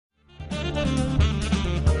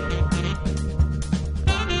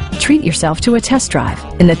treat yourself to a test drive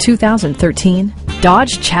in the 2013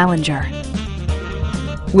 Dodge Challenger.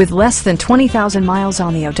 With less than 20,000 miles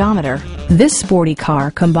on the odometer, this sporty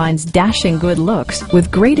car combines dashing good looks with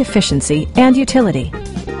great efficiency and utility.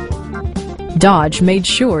 Dodge made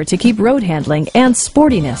sure to keep road handling and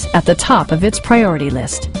sportiness at the top of its priority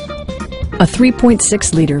list. A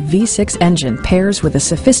 3.6-liter V6 engine pairs with a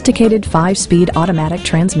sophisticated 5-speed automatic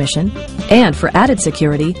transmission, and for added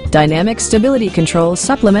security, dynamic stability control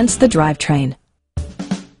supplements the drivetrain.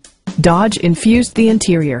 Dodge infused the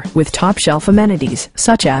interior with top-shelf amenities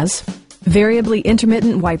such as variably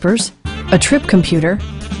intermittent wipers, a trip computer,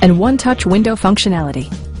 and one-touch window functionality.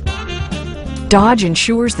 Dodge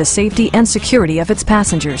ensures the safety and security of its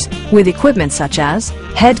passengers with equipment such as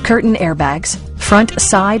head curtain airbags, front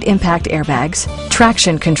side impact airbags,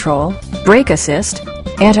 traction control, brake assist,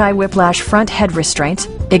 anti-whiplash front head restraints,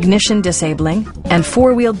 ignition disabling, and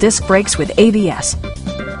 4-wheel disc brakes with ABS.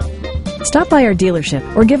 Stop by our dealership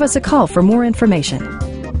or give us a call for more information.